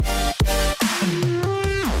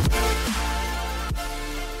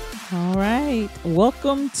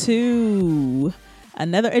Welcome to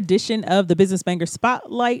another edition of the Business Banger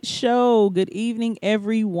Spotlight Show. Good evening,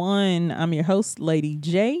 everyone. I'm your host, Lady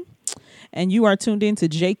J, and you are tuned in to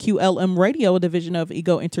JQLM Radio, a division of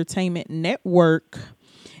Ego Entertainment Network.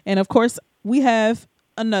 And of course, we have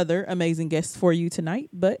another amazing guest for you tonight.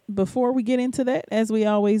 But before we get into that, as we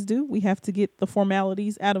always do, we have to get the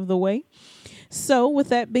formalities out of the way. So with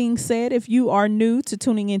that being said, if you are new to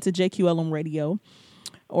tuning into JQLM Radio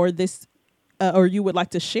or you would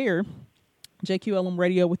like to share JQLM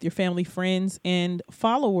Radio with your family, friends, and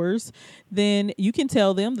followers, then you can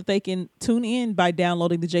tell them that they can tune in by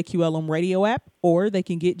downloading the JQLM Radio app, or they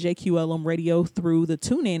can get JQLM Radio through the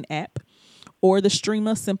TuneIn app or the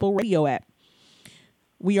Streama Simple Radio app.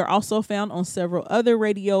 We are also found on several other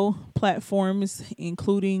radio platforms,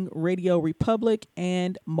 including Radio Republic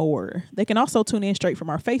and more. They can also tune in straight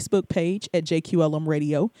from our Facebook page at JQLM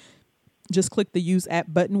Radio. Just click the Use App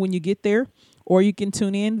button when you get there, or you can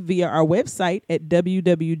tune in via our website at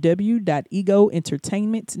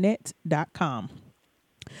www.egoentertainmentnet.com.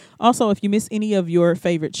 Also, if you miss any of your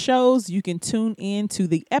favorite shows, you can tune in to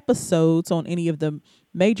the episodes on any of the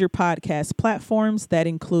major podcast platforms. That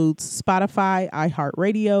includes Spotify,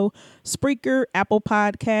 iHeartRadio, Spreaker, Apple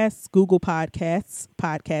Podcasts, Google Podcasts,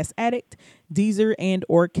 Podcast Addict, Deezer, and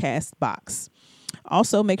or Castbox.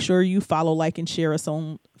 Also, make sure you follow, like, and share us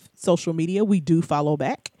on social media. We do follow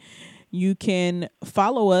back. You can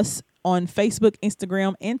follow us on Facebook,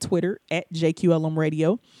 Instagram, and Twitter at JQLM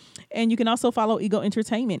Radio. And you can also follow Ego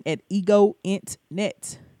Entertainment at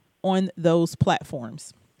EgoEntNet on those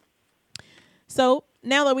platforms. So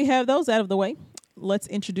now that we have those out of the way, let's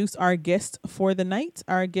introduce our guest for the night.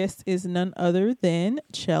 Our guest is none other than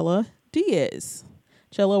Chella Diaz.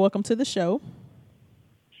 Chella, welcome to the show.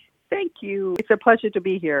 Thank you. It's a pleasure to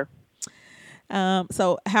be here.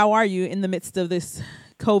 So how are you in the midst of this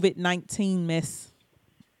COVID-19 mess?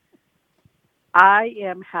 I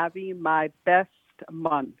am having my best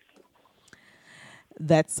month.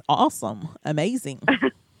 That's awesome. Amazing.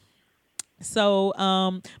 So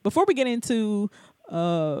before we get into,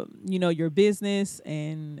 your business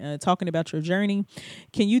and talking about your journey,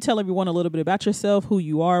 can you tell everyone a little bit about yourself, who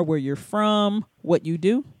you are, where you're from, what you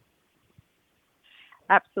do?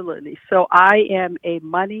 Absolutely. So I am a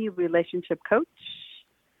money relationship coach.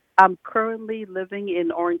 I'm currently living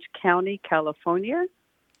in Orange County, California.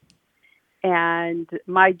 And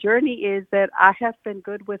my journey is that I have been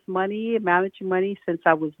good with money, managing money since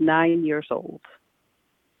I was 9 years old.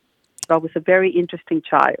 So I was a very interesting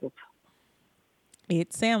child.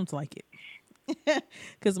 It sounds like it.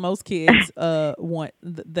 Because most kids want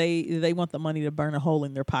the money to burn a hole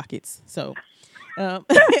in their pockets. So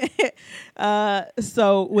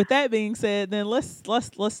so with that being said, then let's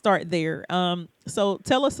start there. So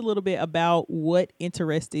tell us a little bit about what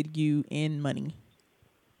interested you in money.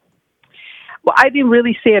 Well, I didn't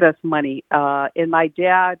really see it as money. And my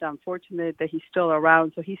dad, I'm fortunate that he's still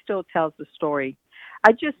around, so he still tells the story.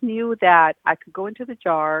 I just knew that I could go into the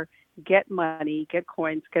jar, get money, get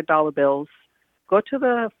coins, get dollar bills, go to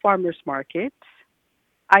the farmer's market.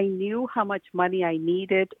 I knew how much money I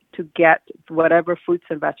needed to get whatever fruits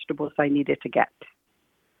and vegetables I needed to get.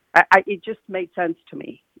 It just made sense to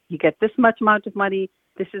me. You get this much amount of money,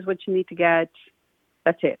 this is what you need to get,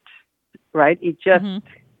 that's it, right? It just,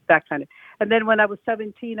 that kind of. And then when I was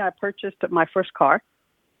 17, I purchased my first car.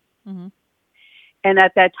 Mm-hmm. And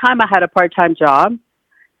at that time, I had a part-time job.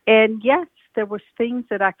 And yes, there was things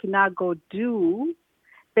that I could not go do,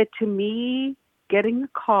 but to me, getting a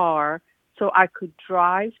car so I could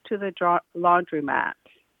drive to the laundromat.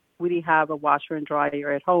 We didn't have a washer and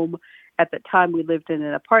dryer at home. At the time, we lived in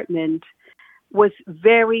an apartment, was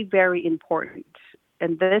very, very important.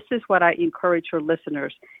 And this is what I encourage your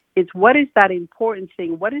listeners, is what is that important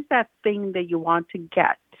thing? What is that thing that you want to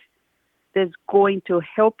get that's going to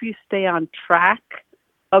help you stay on track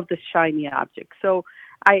of the shiny object? So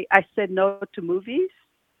I said no to movies.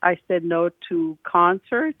 I said no to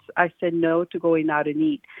concerts. I said no to going out and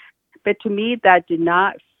eat. But to me, that did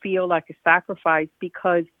not feel like a sacrifice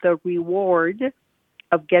because the reward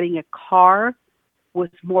of getting a car was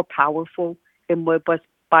more powerful and was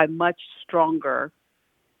by much stronger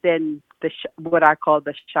than what I call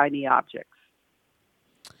the shiny objects.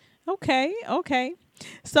 Okay.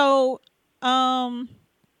 So,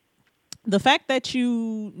 the fact that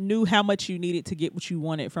you knew how much you needed to get what you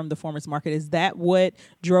wanted from the farmer's market, is that what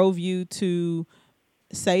drove you to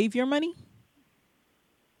save your money?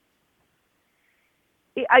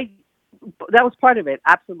 That was part of it.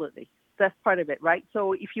 Absolutely. That's part of it, right?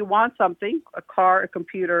 So if you want something, a car, a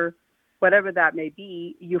computer, whatever that may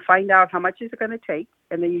be, you find out how much is it going to take,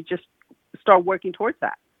 and then you just start working towards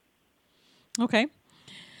that. Okay.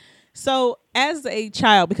 So, as a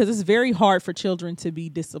child, because it's very hard for children to be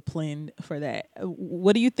disciplined for that,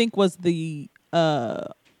 what do you think was the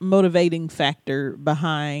motivating factor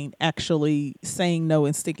behind actually saying no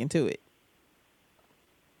and sticking to it?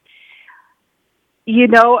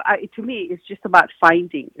 To me, it's just about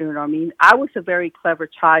finding. You know what I mean? I was a very clever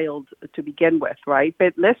child to begin with, right?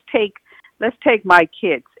 But let's take my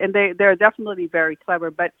kids, and they're definitely very clever.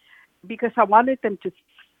 But because I wanted them to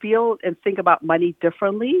feel and think about money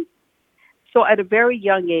differently, so at a very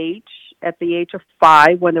young age, at the age of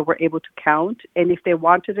 5, when they were able to count, and if they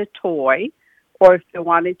wanted a toy, or if they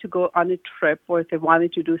wanted to go on a trip, or if they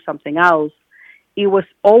wanted to do something else, it was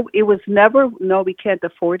never no, we can't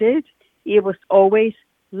afford it. It was always,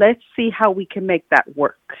 let's see how we can make that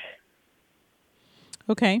work.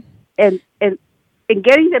 Okay. And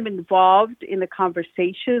getting them involved in the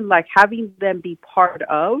conversation, like having them be part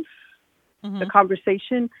of the Mm-hmm.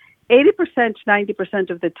 conversation. 80%, 90%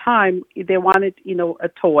 of the time, they wanted, a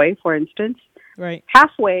toy, for instance. Right.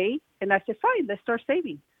 Halfway, and I said, fine, let's start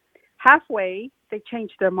saving. Halfway, they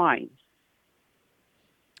changed their minds,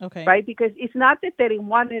 Okay. right? Because it's not that they didn't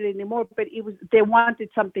want it anymore, but it was they wanted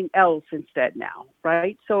something else instead now,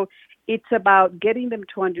 right? So it's about getting them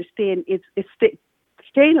to understand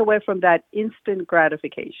staying away from that instant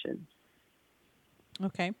gratification.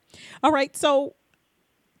 Okay. All right. So,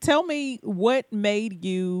 tell me what made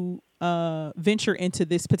you venture into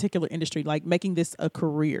this particular industry, like making this a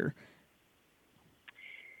career.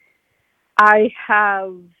 I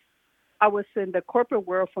have I was in the corporate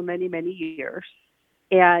world for many, many years,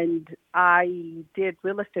 and I did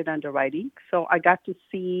real estate underwriting. So I got to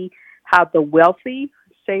see how the wealthy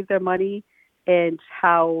save their money and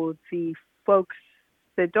how the folks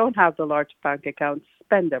that don't have the large bank accounts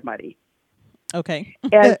spend their money. Okay.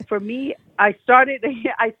 And for me, I started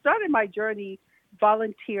I started my journey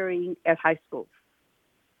volunteering at high schools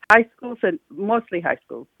and mostly high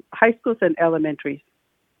schools and elementaries,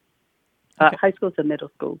 Okay. high schools and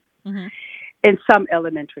middle schools, Mm-hmm. and some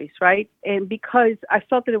elementaries, right? And because I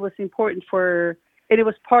felt that it was important and it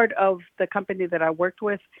was part of the company that I worked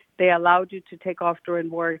with, they allowed you to take off during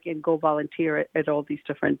work and go volunteer at all these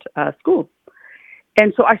different schools.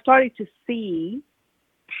 And so I started to see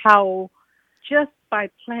how just by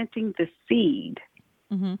planting the seed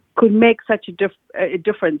Mm-hmm. could make such a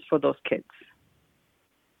difference for those kids.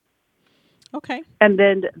 Okay. And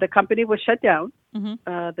then the company was shut down, Mm-hmm.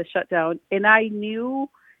 the shutdown, and I knew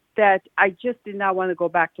that I just did not want to go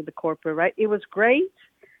back to the corporate, right? It was great,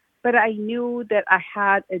 but I knew that I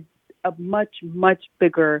had a much, much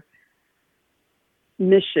bigger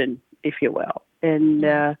mission, if you will. And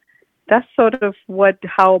Mm-hmm. that's sort of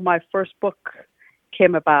how my first book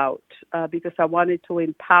came about, because I wanted to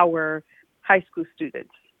empower high school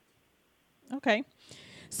students. Okay.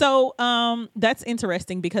 So that's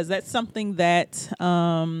interesting because that's something that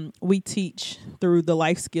we teach through the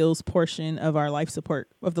life skills portion of our life support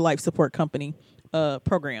company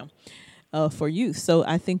program for youth. So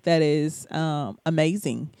I think that is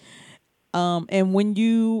amazing. And when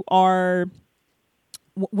you were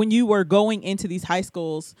going into these high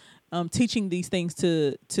schools, teaching these things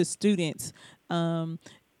to students, um,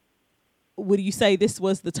 would you say this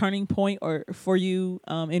was the turning point or for you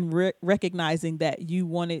in recognizing that you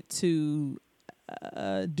wanted to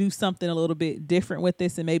do something a little bit different with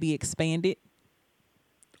this and maybe expand it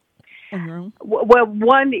on your own? Well,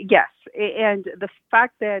 one, yes, and the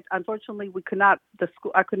fact that unfortunately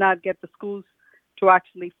I could not get the schools to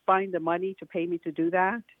actually find the money to pay me to do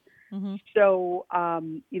that. Mm-hmm. So,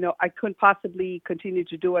 I couldn't possibly continue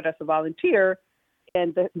to do it as a volunteer,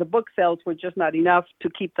 and the book sales were just not enough to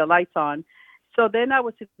keep the lights on. So then I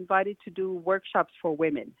was invited to do workshops for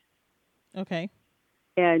women. Okay.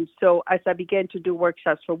 And so as I began to do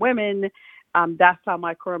workshops for women, that's how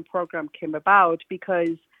my current program came about,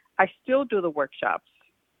 because I still do the workshops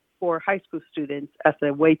for high school students as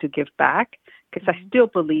a way to give back, because I Mm-hmm. still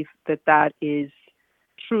believe that that is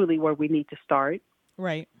truly where we need to start.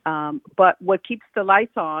 Right. But what keeps the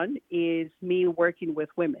lights on is me working with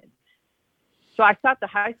women. So I thought the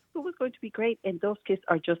high school was going to be great, and those kids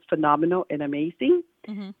are just phenomenal and amazing.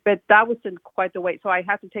 Mm-hmm. But that wasn't quite the way. So I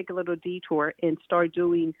had to take a little detour and start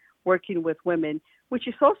doing working with women, which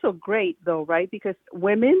is also great, though, right? Because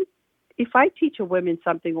women, if I teach a woman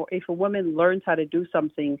something, or if a woman learns how to do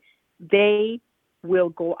something, they will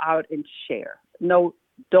go out and share. No,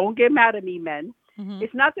 don't get mad at me, men. Mm-hmm.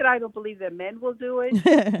 It's not that I don't believe that men will do it,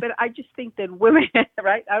 but I just think that women,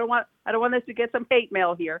 right? I don't want us to get some hate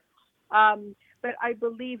mail here. But I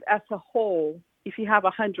believe as a whole, if you have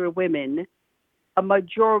 100 women, a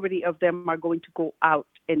majority of them are going to go out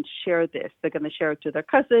and share this. They're going to share it to their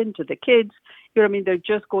cousin, to the kids. You know what I mean? They're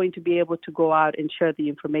just going to be able to go out and share the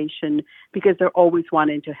information because they're always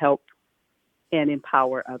wanting to help and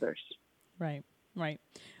empower others. Right, right.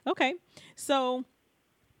 Okay. So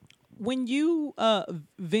when you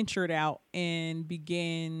ventured out and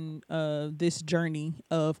began this journey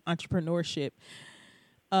of entrepreneurship,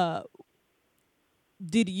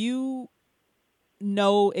 did you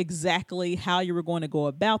know exactly how you were going to go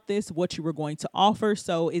about this, what you were going to offer?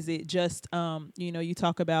 So is it just, you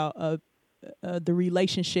talk about the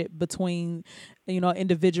relationship between,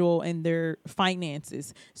 individual and their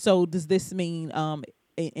finances. So does this mean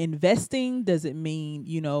investing? Does it mean,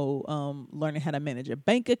 learning how to manage a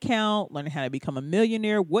bank account, learning how to become a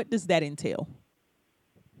millionaire? What does that entail?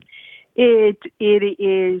 It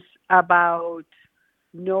is about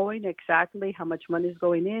knowing exactly how much money is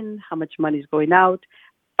going in, how much money is going out,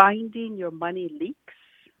 finding your money leaks.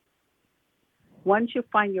 Once you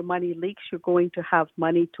find your money leaks, you're going to have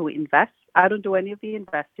money to invest. I don't do any of the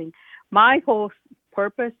investing. My whole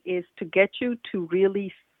purpose is to get you to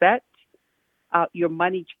really set your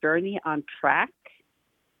money journey on track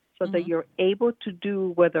so that you're able to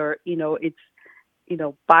do whether, it's,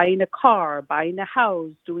 buying a car, buying a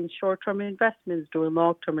house, doing short-term investments, doing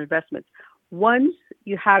long-term investments. Once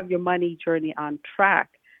you have your money journey on track,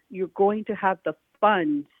 you're going to have the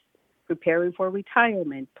funds preparing for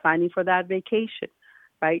retirement, planning for that vacation,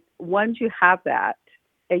 right? Once you have that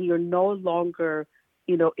and you're no longer,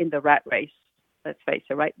 in the rat race, let's face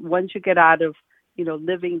it, right? Once you get out of,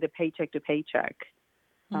 living the paycheck to paycheck.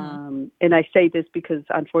 And I say this because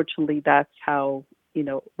unfortunately that's how,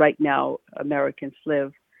 right now Americans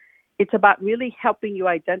live. It's about really helping you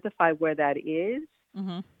identify where that is.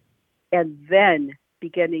 And then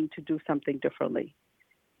beginning to do something differently.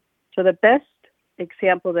 So the best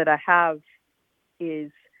example that I have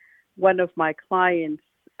is one of my clients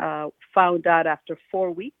found out after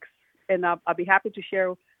 4 weeks, and I'll be happy to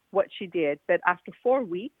share what she did, but after 4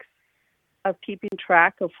 weeks of keeping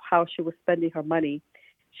track of how she was spending her money,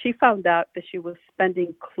 she found out that she was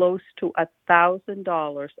spending close to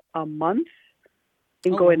 $1,000 a month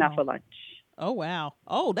in going out for lunch. Oh, wow.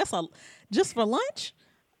 Oh, just for lunch?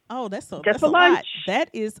 Oh, that's just for for lunch. Lot. That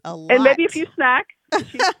is a lot. And maybe a few snacks.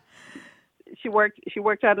 She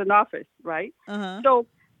worked at an office, right? So,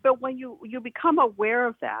 but when you become aware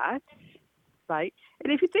of that, right?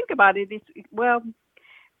 And if you think about it,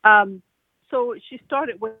 so she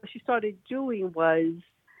started. What she started doing was,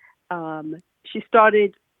 she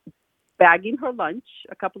started bagging her lunch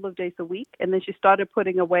a couple of days a week, and then she started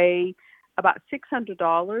putting away about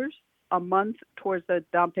 $600 a month towards the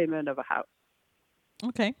down payment of a house.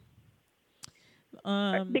 Okay.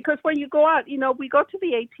 Because when you go out, we go to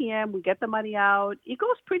the ATM, we get the money out. It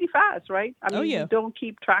goes pretty fast, right? I mean, you don't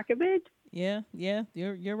keep track of it. Yeah.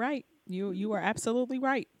 You're right. You are absolutely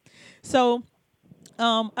right. So,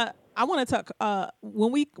 I want to talk.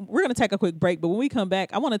 We're going to take a quick break, but when we come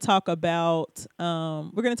back, I want to talk about.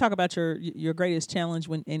 We're going to talk about your greatest challenge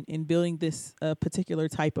when in building this particular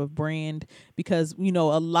type of brand, because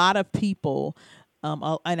a lot of people,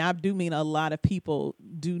 and I do mean a lot of people,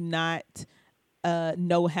 do not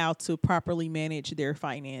know how to properly manage their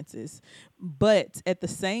finances. But at the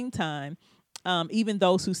same time, even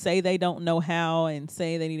those who say they don't know how and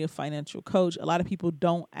say they need a financial coach, a lot of people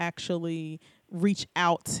don't actually reach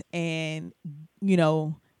out and,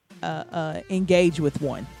 engage with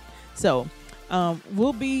one. So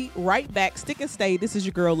we'll be right back. Stick and stay. This is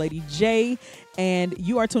your girl, Lady J, and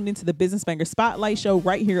you are tuned into the Business Banger Spotlight Show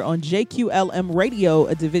right here on JQLM Radio,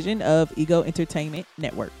 a division of Ego Entertainment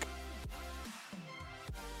Network.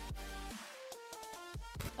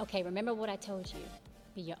 Okay, remember what I told you.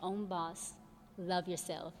 Be your own boss. Love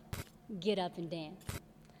yourself. Get up and dance.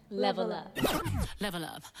 Level up. Level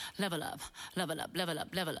up, level up, level up, level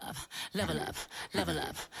up, level up, level up, level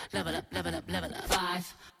up, level up, level up, level up.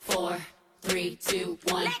 5, 4, 3, 2,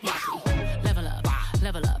 1. Level up,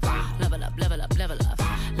 level up, level up, level up, level up,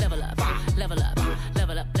 level up, level up,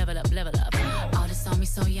 level up, level up, level up. All this on me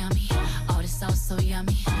so yummy, all this sauce so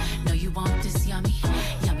yummy. No, you want this yummy,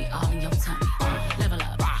 yummy all in your tummy. Level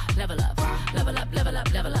up, level up, level up, level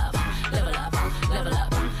up, level up, level up, level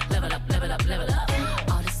up, level up, level up, level up.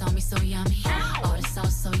 So yummy, all this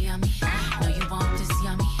sauce so yummy. No, you want this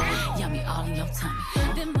yummy, yummy all in your tummy.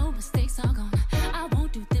 Them old mistakes are gone, I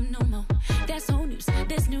won't do them no more. That's old news,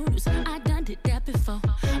 that's new news, I done did that before.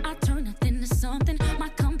 I turn nothing to something, my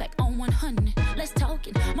comeback on 100. Let's talk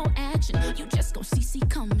it, more action, you just gon' see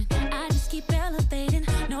coming. I just keep elevating,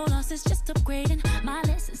 no losses, just upgrading. My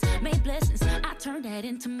lessons made blessings, I turn that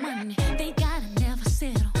into money. They gotta never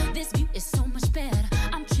settle.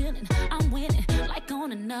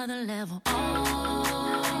 another level.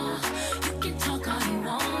 Oh, you can talk all you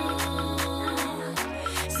want.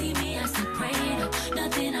 See me, I stay prayed up.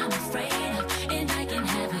 Nothing I'm afraid of, and I can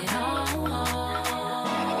have it all.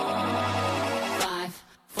 5,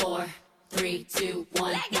 4, 3, 2,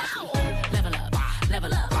 1. Let go. Level up,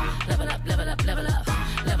 level up, level up, level up, level up,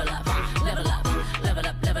 level up, level up, level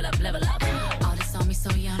up, level up, level up. All this on me so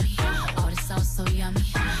yummy, all this sauce so yummy.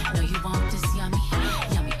 No, you want this yummy,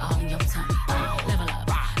 yummy all in your tummy. Level up,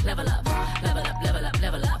 level up, level up, level up,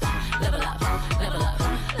 level up, level up, level up,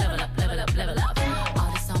 level up, level up, level up.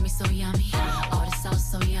 All this on me so yummy, all this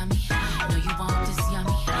sauce so yummy. No, you want this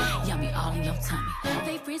yummy, yummy all in your tummy.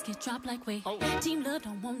 They freeze get dropped like weight. Team love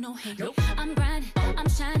don't want no hate. I'm grinding, I'm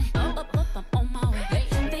shining, up, I'm on my way.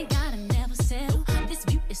 Thank God I never settle. This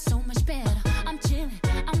view is so much better. I'm chilling,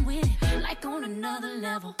 I'm winning, like on another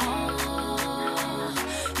level. Oh,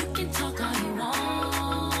 you can talk all you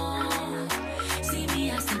want. See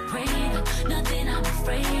me, I stay prayed up. Nothing I'm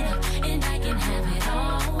afraid of, and I can have it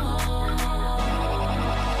all.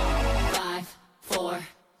 5, 4,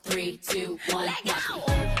 3, 2, 1. Let go.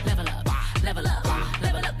 Level up, level up,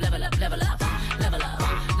 level up, level up, level up, level up, level up,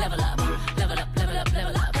 level up, level up,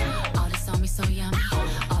 level up. All this on me so yummy,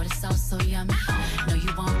 all this sauce so yummy. No,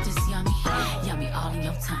 you want this yummy, yummy all in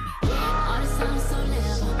your tummy. All this sauce so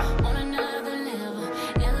level, on another level.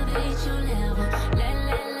 Elevate your level, level.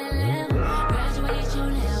 Graduate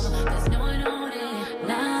your level, there's no one on it.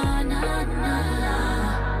 Nah.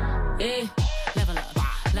 Hey, level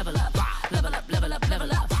up, level up, level up, level up,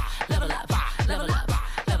 level up, level up, level up,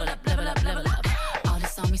 level up, level up, level up. All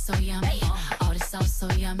this on me so yummy, all this sauce so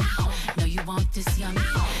yummy. No, you want this yummy,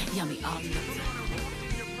 yummy all in your tummy.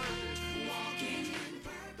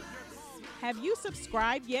 Have you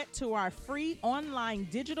subscribed yet to our free online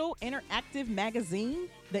digital interactive magazine,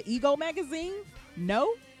 the Ego Magazine?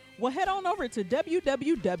 No? Well, head on over to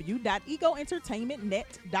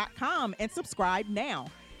www.egoentertainmentnet.com and subscribe now.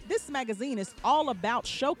 This magazine is all about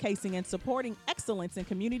showcasing and supporting excellence in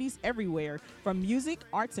communities everywhere, from music,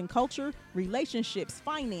 arts and culture, relationships,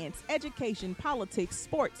 finance, education, politics,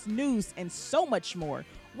 sports, news, and so much more.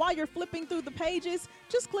 While you're flipping through the pages,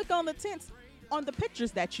 just click on the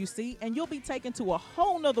pictures that you see, and you'll be taken to a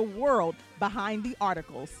whole nother world behind the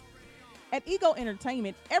articles. At Ego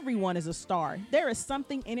Entertainment, everyone is a star. There is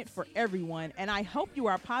something in it for everyone, and I hope you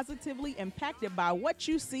are positively impacted by what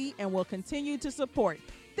you see and will continue to support.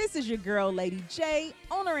 This is your girl, Lady J,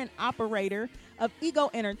 owner and operator of Ego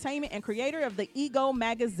Entertainment and creator of the Ego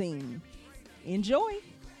Magazine. Enjoy.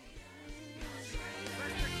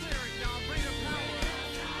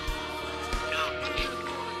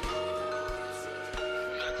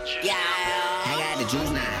 Yeah, I got the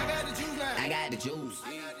juice now. I got the juice.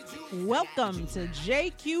 Welcome to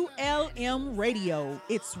JQLM Radio.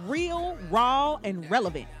 It's real, raw, and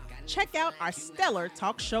relevant. Check out our stellar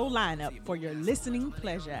talk show lineup for your listening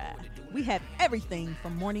pleasure. We have everything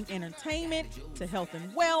from morning entertainment to health and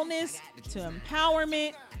wellness to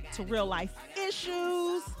empowerment to real life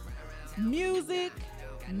issues, music,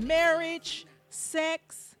 marriage,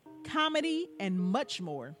 sex, comedy, and much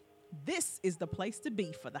more. This is the place to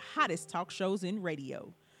be for the hottest talk shows in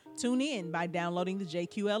radio. Tune in by downloading the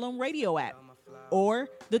JQLM Radio app or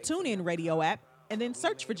the TuneIn Radio app and then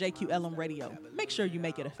search for JQLM Radio. Make sure you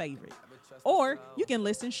make it a favorite. Or you can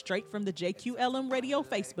listen straight from the JQLM Radio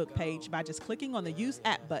Facebook page by just clicking on the Use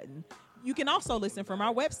App button. You can also listen from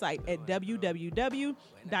our website at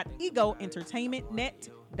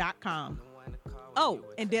www.egoentertainmentnet.com. Oh,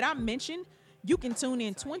 and did I mention you can tune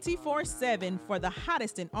in 24/7 for the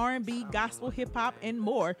hottest in R&B, gospel, hip-hop, and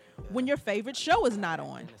more when your favorite show is not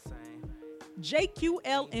on.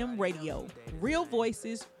 JQLM Radio, real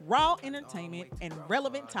voices, raw entertainment, and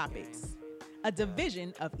relevant topics. A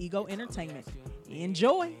division of Ego Entertainment.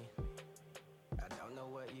 Enjoy. I don't know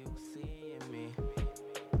what you see in me.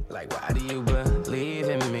 Like, why do you believe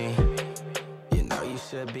in me? You know you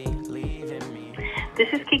should be leaving me.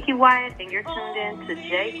 This is Kiki Wyatt, and you're tuned in to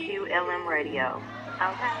JQLM Radio.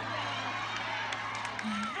 Okay.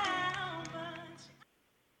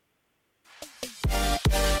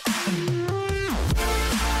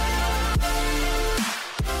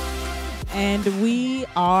 And we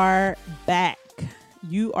are back.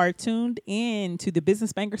 You are tuned in to the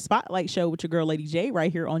Business Banker Spotlight Show with your girl, Lady J,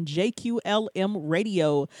 right here on JQLM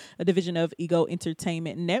Radio, a division of Ego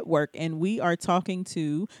Entertainment Network. And we are talking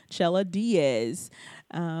to Chella Diaz.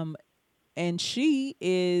 And she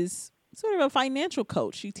is sort of a financial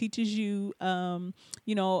coach. She teaches you,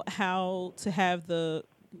 how to have the,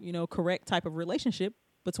 correct type of relationship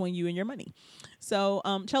between you and your money. So,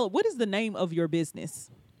 Chella, what is the name of your business?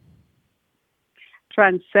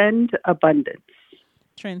 Transcend Abundance.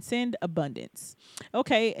 Transcend abundance.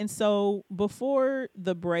 Okay, and so before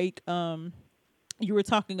the break, you were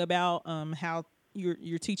talking about how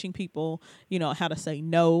you're teaching people, how to say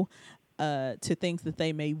no to things that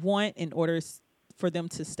they may want in order for them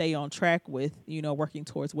to stay on track with, working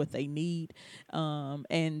towards what they need,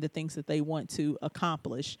 and the things that they want to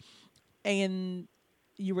accomplish. And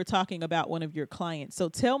you were talking about one of your clients. So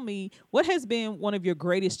tell me, what has been one of your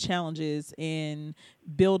greatest challenges in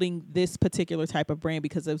building this particular type of brand?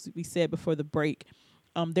 Because as we said before the break,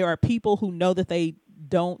 there are people who know that they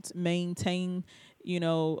don't maintain,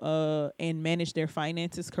 and manage their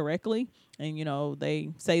finances correctly. And, they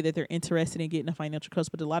say that they're interested in getting a financial coach,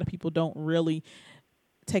 but a lot of people don't really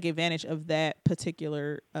take advantage of that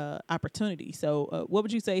particular opportunity. So what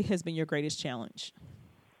would you say has been your greatest challenge?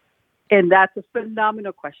 And that's a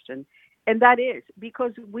phenomenal question. And that is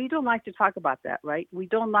because we don't like to talk about that, right? We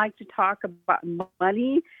don't like to talk about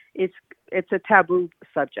money. It's a taboo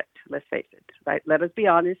subject, let's face it, right? Let us be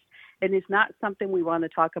honest. And it's not something we want to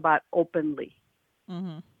talk about openly,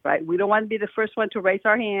 right? We don't want to be the first one to raise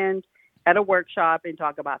our hand at a workshop and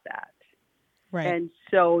talk about that. Right. And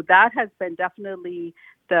so that has been definitely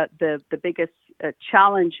the biggest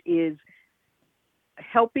challenge, is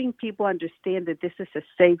helping people understand that this is a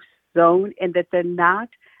safe zone and that they're not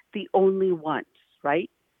the only ones, right?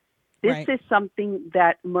 This is something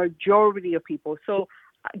that majority of people, so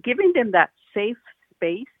giving them that safe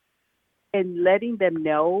space and letting them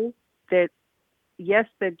know that, yes,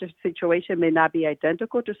 the situation may not be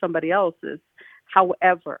identical to somebody else's.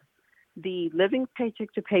 However, the living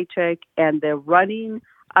paycheck to paycheck and the running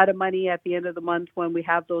out of money at the end of the month when we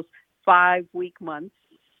have those 5-week months,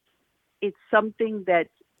 it's something that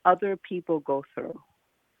other people go through.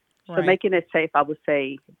 So making it safe, I would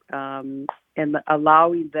say, and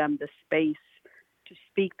allowing them the space to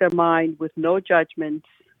speak their mind with no judgment.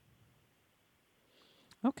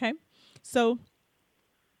 Okay. So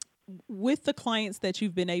with the clients that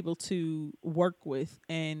you've been able to work with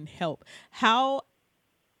and help, how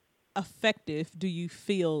effective do you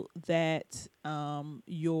feel that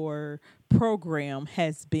your program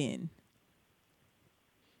has been?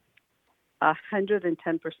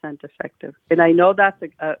 110% effective. And I know that's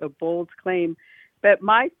a bold claim, but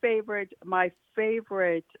my favorite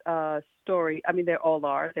story, I mean, they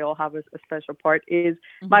all have a special part, is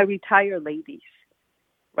my retired ladies,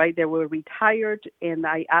 right? They were retired, and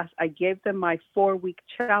I gave them my 4-week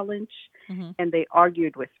challenge, and they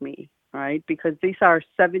argued with me, right? Because these are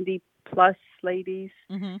 70 plus ladies.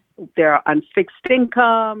 They're on fixed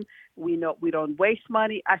income. We know we don't waste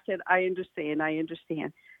money. I said, I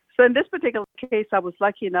understand. So in this particular case, I was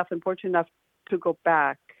lucky enough and fortunate enough to go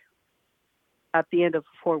back at the end of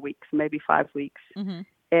 4 weeks, maybe 5 weeks.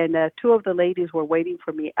 And 2 of the ladies were waiting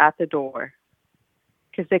for me at the door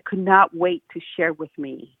because they could not wait to share with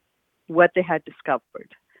me what they had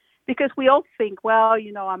discovered. Because we all think, well,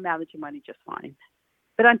 I'm managing money just fine.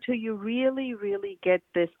 But until you really, really get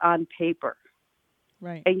this on paper,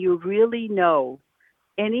 right, and you really know,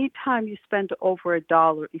 anytime you spend over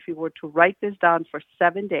 $1, if you were to write this down for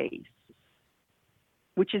 7 days,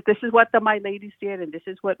 this is what my ladies did, and this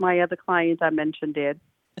is what my other client I mentioned did.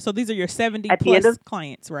 So these are your 70 plus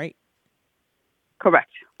clients, right?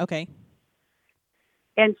 Correct. Okay.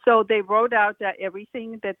 And so they wrote out that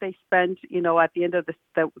everything that they spent, at the end of the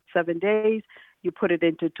 7 days, you put it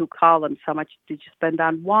into 2 columns. How much did you spend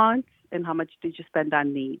on wants and how much did you spend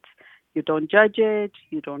on needs? You don't judge it.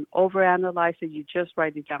 You don't overanalyze it. You just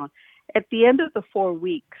write it down. At the end of the 4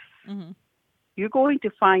 weeks, you're going to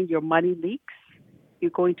find your money leaks.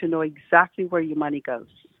 You're going to know exactly where your money goes.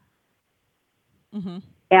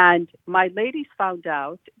 And my ladies found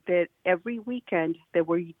out that every weekend they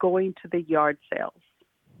were going to the yard sales.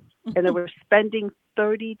 And they were spending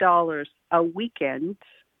 $30 a weekend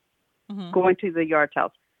going to the yard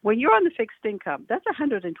sales. When you're on the fixed income, that's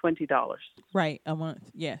 $120. Right, a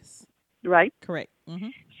month, yes. Right? Correct.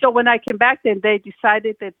 So when I came back, then they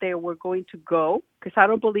decided that they were going to go, because I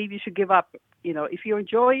don't believe you should give up. If you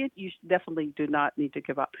enjoy it, you definitely do not need to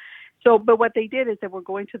give up. So, but what they did is they were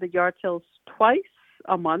going to the yard sales twice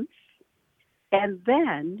a month, and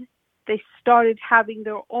then they started having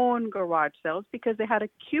their own garage sales because they had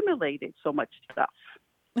accumulated so much stuff.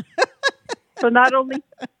 So not only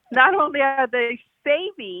are they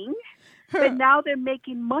saving, but now they're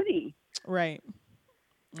making money. Right.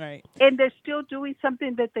 And they're still doing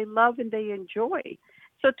something that they love and they enjoy.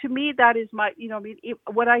 So to me, that is my,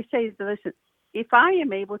 what I say is, listen, if I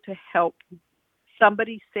am able to help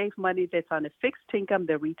somebody save money that's on a fixed income,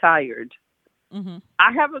 they're retired,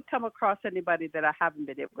 I haven't come across anybody that I haven't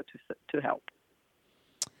been able to help.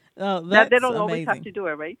 Oh, Now they that's don't always have amazing. to do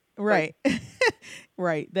it, right? But Right.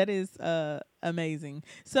 Right. That is amazing.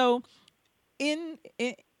 So in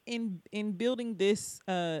in building this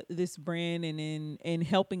brand and in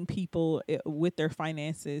helping people with their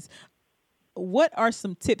finances, what are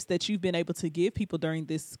some tips that you've been able to give people during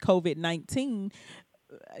this COVID-19,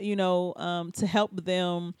 to help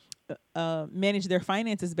them manage their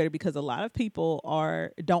finances better, because a lot of people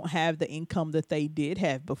don't have the income that they did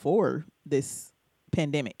have before this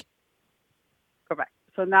pandemic. correct.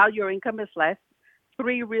 So now your income is less.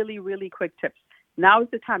 Three really, really quick tips. Now is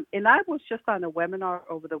the time. And I was just on a webinar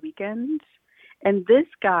over the weekend, and this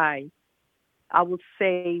guy, I would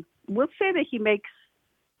say, we'll say that he makes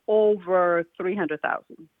over 300,000.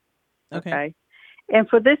 Okay. Okay, and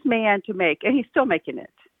for this man to make, and he's still making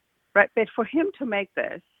it, right? But for him to make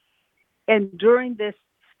this, and during this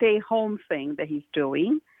stay home thing that he's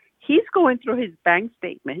doing, he's going through his bank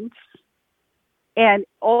statements, and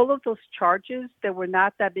all of those charges that were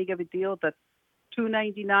not that big of a deal, the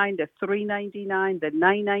 $299, the $399, the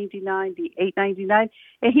 $999, the $899,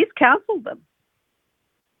 and he's canceled them.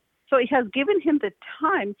 So it has given him the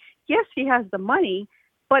time. Yes, he has the money,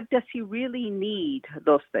 but does he really need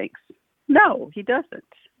those things? No, he doesn't.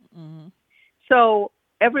 Mm-hmm. So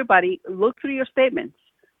everybody, look through your statements.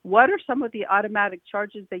 What are some of the automatic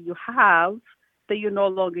charges that you have that you're no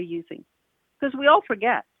longer using? Because we all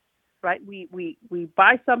forget, right? We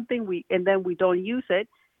buy something and then we don't use it.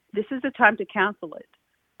 This is the time to cancel it.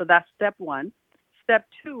 So that's step one. Step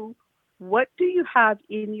two, what do you have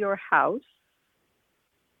in your house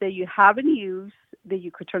that you haven't used that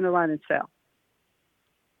you could turn around and sell?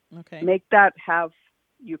 Okay. Make that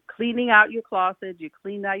you're cleaning out your closet, you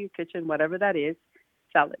clean out your kitchen, whatever that is,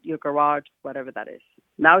 sell it, your garage, whatever that is.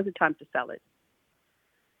 Now is the time to sell it.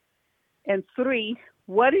 And three,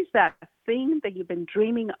 what is that thing that you've been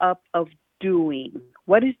dreaming up of doing?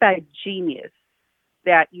 What is that genius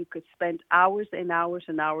that you could spend hours and hours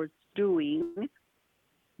and hours doing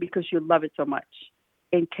because you love it so much?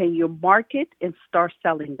 And can you market and start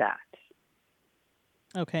selling that?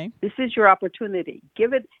 Okay. This is your opportunity.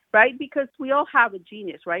 Give it, right? Because we all have a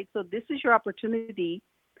genius, right? So this is your opportunity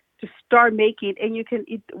to start making, and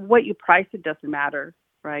what you price, it doesn't matter,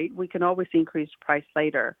 right? We can always increase price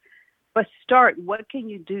later. But start, what can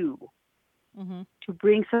you do to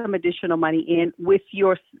bring some additional money in with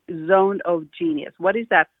your zone of genius? What is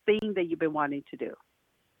that thing that you've been wanting to do?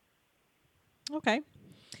 Okay.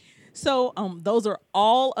 So those are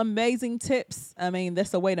all amazing tips. I mean,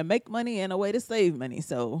 that's a way to make money and a way to save money.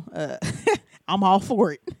 So I'm all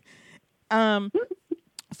for it.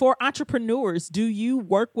 For entrepreneurs, do you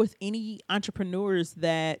work with any entrepreneurs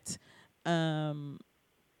that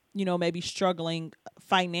maybe struggling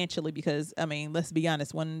financially? Because I mean, let's be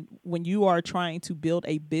honest, when you are trying to build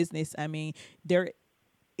a business, I mean, there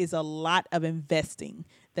is a lot of investing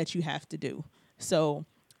that you have to do. So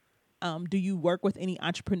do you work with any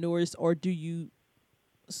entrepreneurs, or do you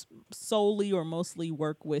solely or mostly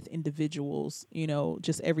work with individuals,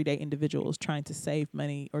 just everyday individuals trying to save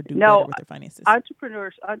money or do better with their finances?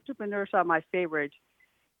 Entrepreneurs are my favorite,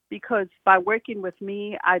 because by working with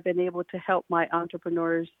me, I've been able to help my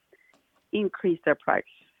entrepreneurs increase their price.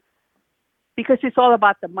 Because it's all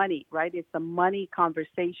about the money, right? It's the money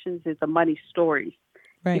conversations, it's the money stories.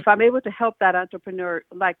 Right. If I'm able to help that entrepreneur,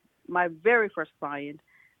 like my very first client,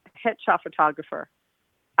 headshot photographer,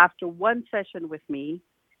 after one session with me,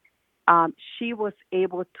 she was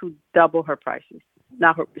able to double her prices.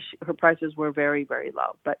 Now her prices were very, very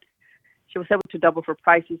low, but she was able to double her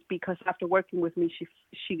prices because after working with me,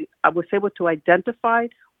 I was able to identify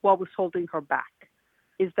what was holding her back.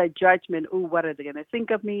 Is that judgment? Oh, what are they going to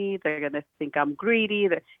think of me? They're going to think I'm greedy.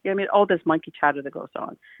 All this monkey chatter that goes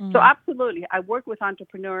on. So absolutely, I work with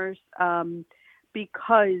entrepreneurs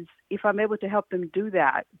because if I'm able to help them do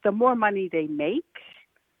that, the more money they make,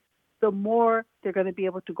 the more they're going to be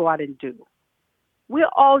able to go out and do. We're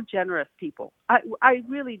all generous people. I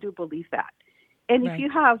really do believe that. And if you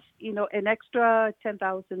have, an extra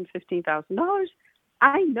 $10,000, $15,000,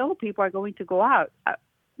 I know people are going to go out.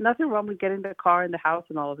 Nothing wrong with getting the car and the house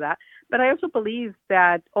and all of that. But I also believe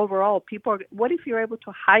that overall, what if you're able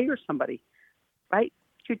to hire somebody, right?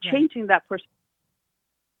 You're changing that person's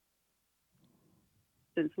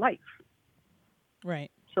life. Right.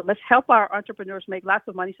 So let's help our entrepreneurs make lots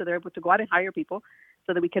of money so they're able to go out and hire people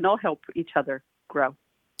so that we can all help each other grow.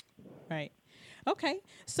 Right. Okay.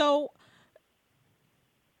 So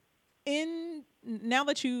now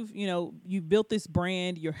that you've built this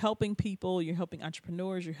brand, you're helping people, you're helping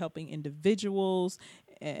entrepreneurs, you're helping individuals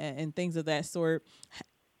and things of that sort.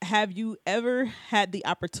 Have you ever had the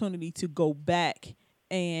opportunity to go back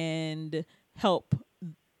and help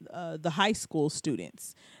the high school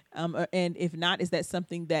students? And if not, is that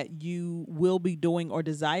something that you will be doing or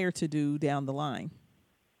desire to do down the line?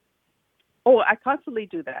 Oh, I constantly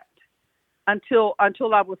do that until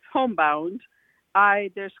I was homebound.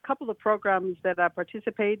 There's a couple of programs that I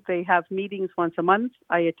participate. They have meetings once a month.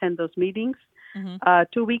 I attend those meetings. Mm-hmm.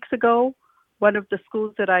 2 weeks ago, one of the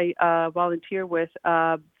schools that I volunteer with,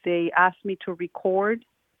 they asked me to record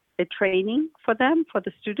a training for them, for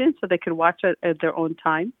the students, so they could watch it at their own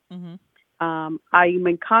time. Mm-hmm.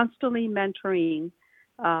 I'm constantly mentoring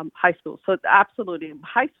high school. So absolutely,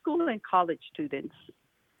 high school and college students.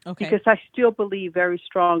 Okay. Because I still believe very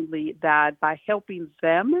strongly that by helping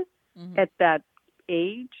them at that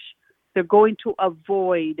age, they're going to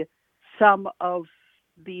avoid some of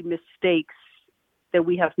the mistakes that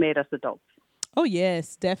we have made as adults. Oh,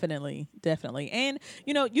 yes, definitely. Definitely. And,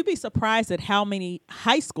 you'd be surprised at how many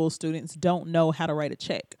high school students don't know how to write a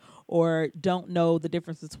check or don't know the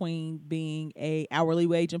difference between being a hourly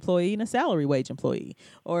wage employee and a salary wage employee,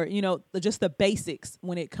 or, just the basics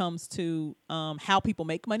when it comes to how people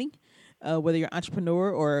make money, whether you're an entrepreneur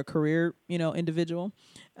or a career, individual.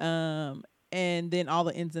 And then all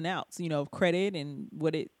the ins and outs, of credit and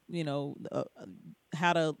what it,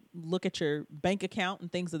 how to look at your bank account and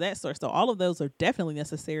things of that sort. So all of those are definitely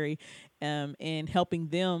necessary in helping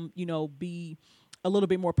them, be a little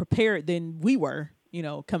bit more prepared than we were,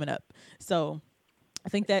 coming up. So I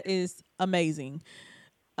think that is amazing.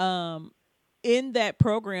 In that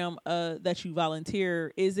program that you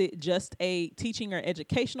volunteer, is it just a teaching or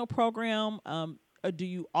educational program? Or do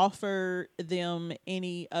you offer them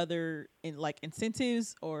any other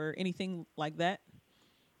incentives or anything like that?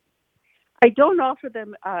 I don't offer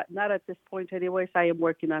them, not at this point anyways. I am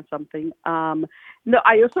working on something. No,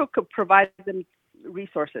 I also could provide them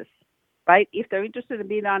resources, right? If they're interested in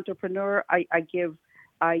being an entrepreneur, I give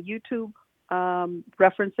YouTube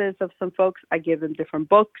references of some folks. I give them different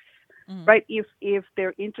books, right? If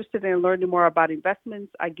they're interested in learning more about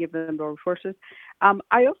investments, I give them the resources.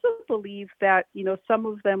 I also believe that, some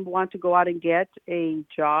of them want to go out and get a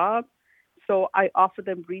job. So I offer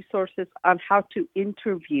them resources on how to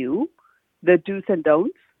interview, the do's and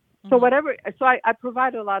don'ts. So I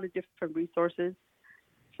provide a lot of different resources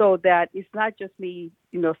so that it's not just me,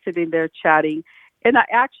 sitting there chatting. And I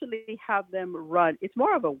actually have them run, it's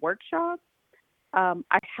more of a workshop.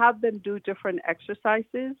 I have them do different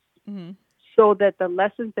exercises so that the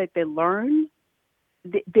lessons that they learn,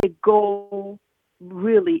 they go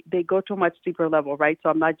to a much deeper level, right? So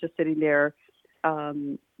I'm not just sitting there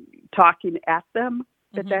talking at them,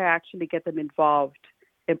 that they actually get them involved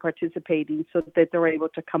and participating so that they're able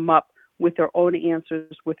to come up with their own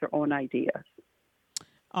answers, with their own ideas.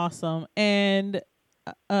 Awesome. And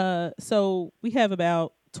so we have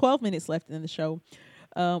about 12 minutes left in the show.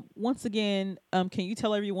 Once again, can you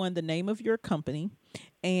tell everyone the name of your company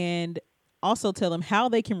and also tell them how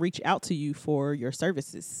they can reach out to you for your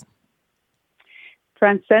services?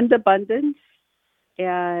 Transcend Abundance,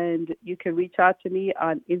 and you can reach out to me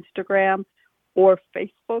on Instagram or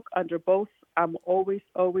Facebook under both. I'm always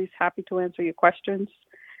happy to answer your questions.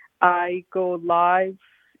 I go live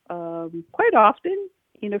quite often.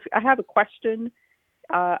 If I have a question,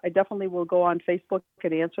 I definitely will go on Facebook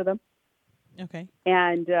and answer them. Okay.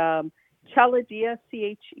 And Chella Diaz,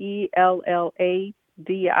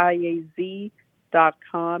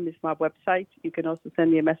 ChellaDiaz.com is my website. You can also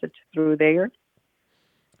send me a message through there.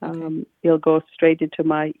 Okay. You'll go straight into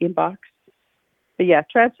my inbox. But yeah,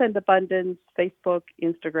 Transcend Abundance, Facebook,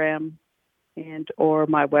 Instagram, and or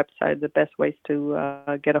my website, the best ways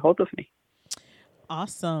to get a hold of me.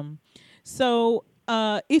 Awesome. So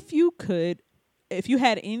if you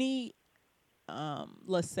had any,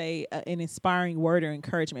 let's say an inspiring word or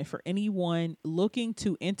encouragement for anyone looking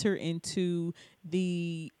to enter into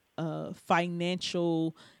the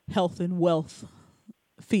financial health and wealth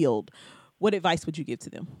field, what advice would you give to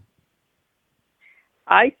them?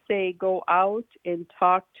 I say go out and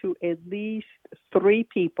talk to at least 3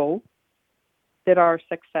 people that are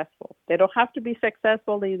successful. They don't have to be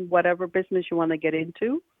successful in whatever business you want to get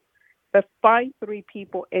into, but find 3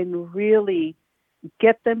 people and really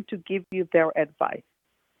get them to give you their advice.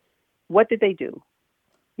 What did they do?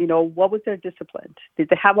 What was their discipline? Did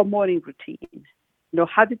they have a morning routine?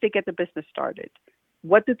 How did they get the business started?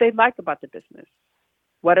 What did they like about the business?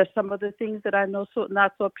 What are some of the things that I know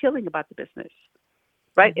not so appealing about the business?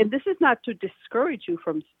 Right? And this is not to discourage you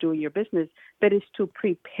from doing your business, but it's to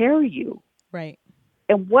prepare you. Right.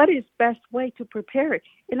 And what is best way to prepare it?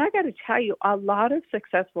 And I got to tell you, a lot of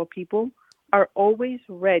successful people are always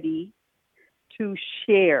ready to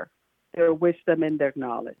share their wisdom and their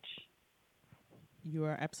knowledge. You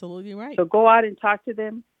are absolutely right. So go out and talk to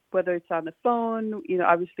them whether it's on the phone,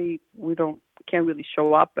 obviously can't really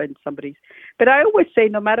show up in somebody's. But I always say,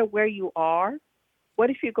 no matter where you are, what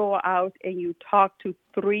if you go out and you talk to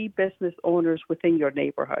 3 business owners within your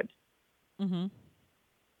neighborhood? Mm-hmm.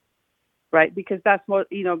 Right? Because that's more,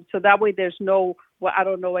 so that way there's no, well, I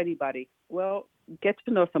don't know anybody. Well, get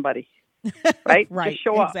to know somebody, right? Right. Just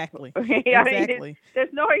show up. Exactly. Exactly.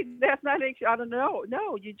 That's not, I don't know.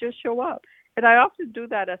 No, you just show up. And I often do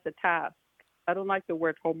that as a task. I don't like the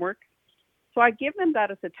word homework. So I give them that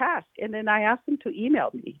as a task. And then I ask them to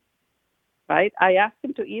email me, right? I ask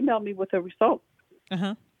them to email me with a result.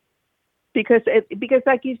 Uh-huh. Because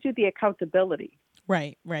that gives you the accountability.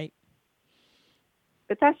 Right.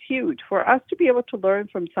 But that's huge for us to be able to learn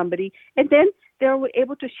from somebody, and then they're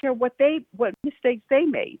able to share what mistakes they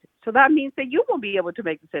made. So that means that you won't be able to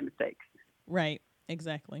make the same mistakes. Right.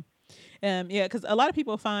 Exactly. Yeah, because a lot of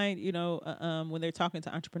people find, when they're talking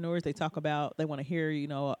to entrepreneurs, they want to hear,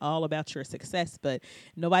 all about your success, but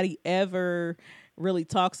nobody ever really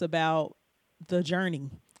talks about the journey.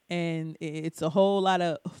 And it's a whole lot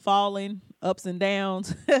of falling, ups and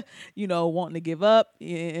downs, wanting to give up.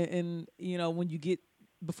 And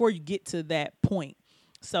before you get to that point.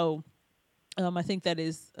 So I think that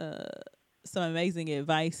is some amazing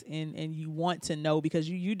advice, and you want to know, because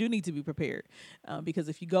you do need to be prepared. Because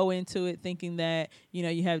if you go into it thinking that,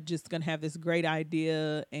 you have just going to have this great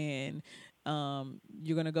idea, and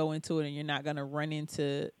you're going to go into it and you're not going to run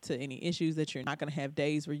into any issues, that you're not going to have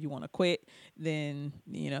days where you want to quit, then,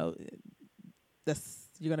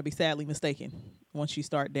 you're going to be sadly mistaken once you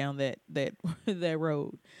start down that that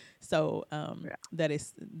road. So that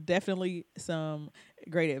is definitely some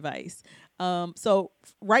great advice. So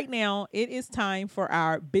right now it is time for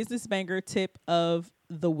our business banger tip of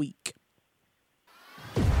the week.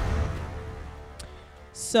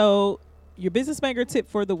 So your business banger tip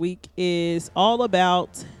for the week is all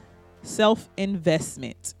about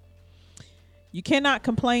self-investment. You cannot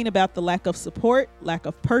complain about the lack of support, lack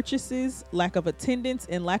of purchases, lack of attendance,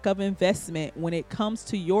 and lack of investment when it comes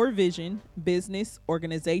to your vision, business,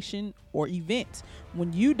 organization, or event.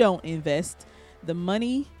 When you don't invest the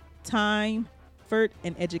money, time, effort,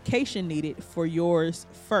 and education needed for yours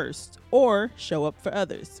first, or show up for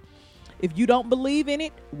others. If you don't believe in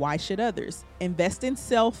it, why should others? Invest in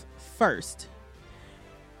self first.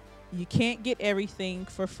 You can't get everything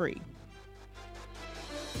for free.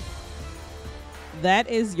 That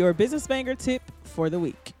is your business banger tip for the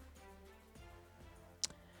week.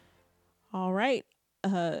 All right.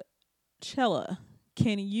 Chella,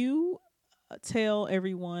 can you tell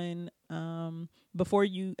everyone before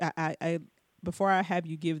I have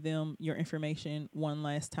you give them your information one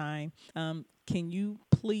last time, can you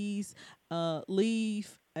please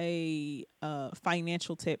leave a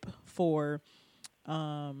financial tip for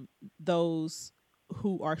those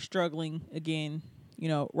who are struggling again,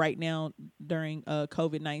 right now during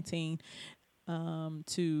COVID-19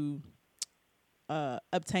 to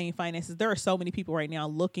obtain finances? There are so many people right now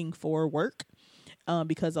looking for work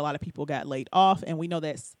because a lot of people got laid off, and we know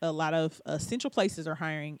that a lot of central places are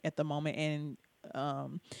hiring at the moment, and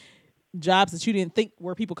jobs that you didn't think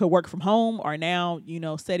where people could work from home are now,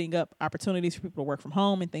 setting up opportunities for people to work from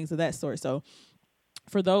home and things of that sort. So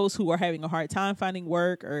for those who are having a hard time finding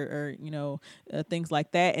work or things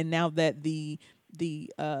like that, and now that the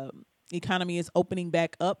economy is opening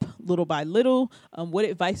back up little by little, what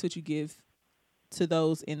advice would you give to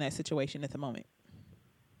those in that situation at the moment?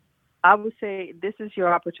 I would say this is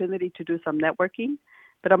your opportunity to do some networking,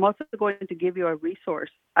 but I'm also going to give you a resource.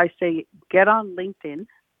 I say get on LinkedIn,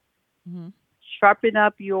 sharpen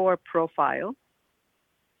up your profile,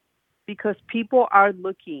 because people are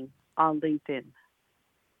looking on LinkedIn.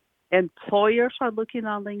 Employers are looking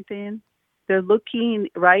on LinkedIn. They're looking,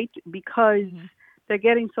 right, because they're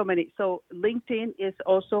getting so many. So LinkedIn is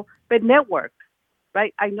also, but network,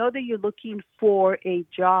 right? I know that you're looking for a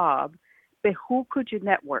job, but who could you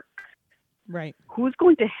network? Right. Who's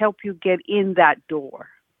going to help you get in that door?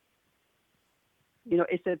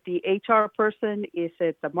 Is it the HR person? Is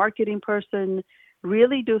it the marketing person?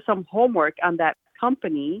 Really do some homework on that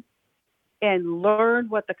company and learn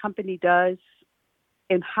what the company does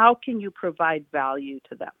and how can you provide value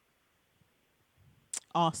to them.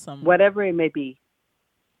 Awesome. Whatever it may be.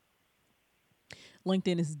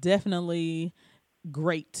 LinkedIn is definitely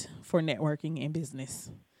great for networking and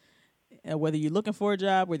business. Whether you're looking for a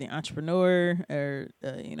job, whether you're an entrepreneur or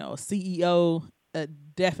a CEO,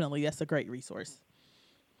 definitely that's a great resource.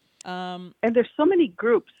 And there's so many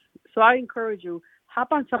groups, so I encourage you,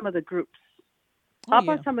 hop on some of the groups.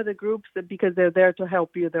 On some of the groups because they're there to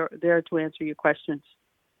help you. They're there to answer your questions.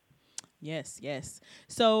 Yes, yes.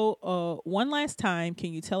 So, one last time,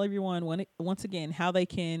 can you tell everyone once again how they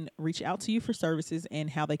can reach out to you for services and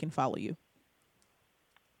how they can follow you?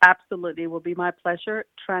 Absolutely. It will be my pleasure.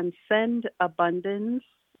 Transcend Abundance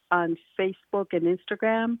on Facebook and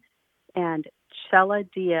Instagram, and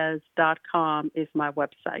ChellaDiaz.com is my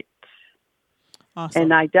website. Awesome.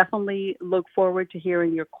 And I definitely look forward to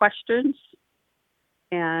hearing your questions.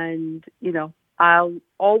 And, I'll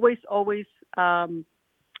always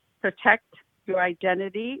protect your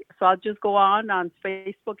identity. So I'll just go on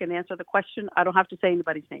Facebook and answer the question. I don't have to say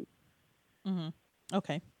anybody's name. Mm-hmm.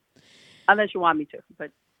 Okay. Unless you want me to.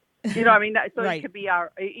 But, you know what I mean? So Right. it could be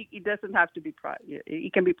it doesn't have to be private.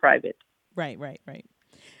 It can be private. Right.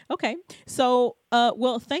 Okay. So,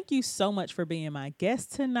 well, thank you so much for being my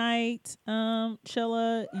guest tonight.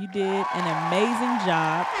 Chella, you did an amazing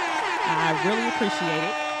job. I really appreciate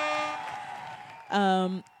it.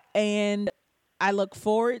 And I look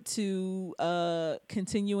forward to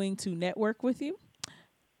continuing to network with you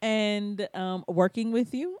and working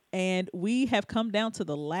with you. And we have come down to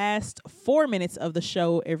the last 4 minutes of the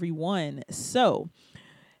show, everyone. So,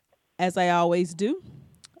 as I always do,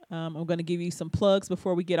 I'm going to give you some plugs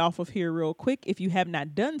before we get off of here real quick. If you have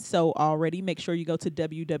not done so already, make sure you go to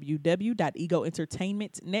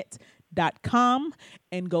www.egoentertainmentnet.com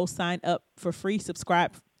and go sign up for free,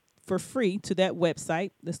 subscribe for free to that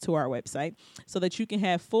website, to our website, so that you can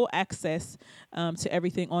have full access to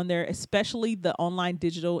everything on there, especially the online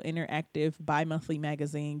digital interactive bi-monthly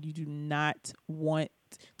magazine. You do not want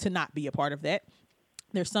to not be a part of that.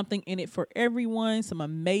 There's something in it for everyone, some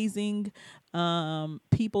amazing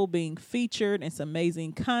people being featured and some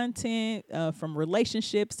amazing content from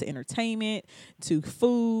relationships to entertainment to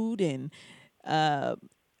food and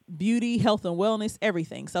beauty, health and wellness,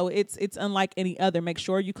 everything. So it's unlike any other. Make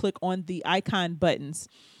sure you click on the icon buttons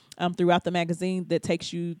throughout the magazine that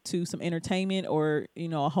takes you to some entertainment or,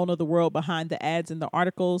 a whole nother world behind the ads and the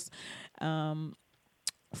articles.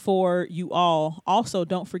 For you all. Also,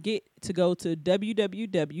 don't forget to go to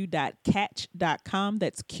www.catch.com.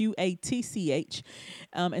 That's QATCH,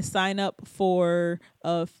 and sign up for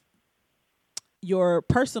your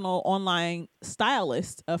personal online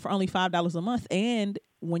stylist for only $5 a month. And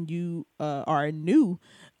when you are a new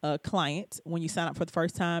client, when you sign up for the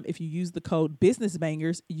first time, if you use the code Business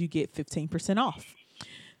Bangers, you get 15% off.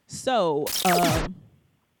 So,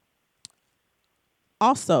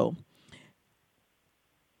 also,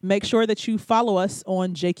 make sure that you follow us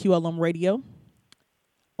on JQLM Radio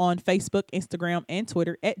on Facebook, Instagram, and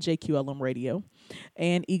Twitter at JQLM Radio,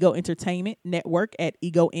 and Ego Entertainment Network at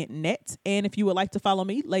Ego Net. And if you would like to follow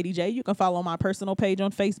me, Lady J, you can follow my personal page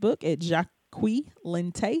on Facebook at Jacquie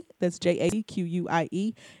Lente. That's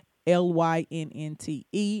JAQUIE LYNNTE.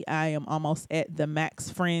 I am almost at the max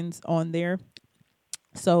friends on there.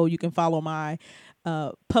 So you can follow my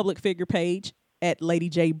public figure page at Lady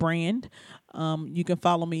J Brand. You can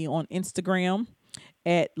follow me on Instagram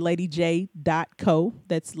at ladyj.co.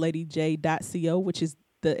 That's ladyj.co, which is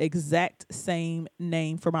the exact same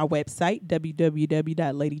name for my website,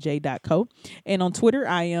 www.ladyj.co. And on Twitter,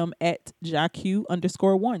 I am at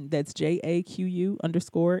JAQ_1. That's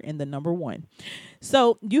JAQU_ and the number 1.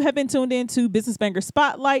 So you have been tuned in to Business Banger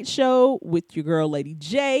Spotlight Show with your girl, Lady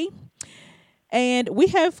J. And we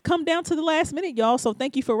have come down to the last minute, y'all. So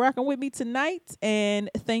thank you for rocking with me tonight. And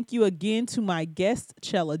thank you again to my guest,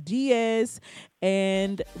 Chella Diaz.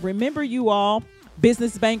 And remember, you all,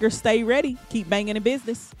 business bangers, stay ready. Keep banging in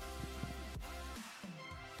business.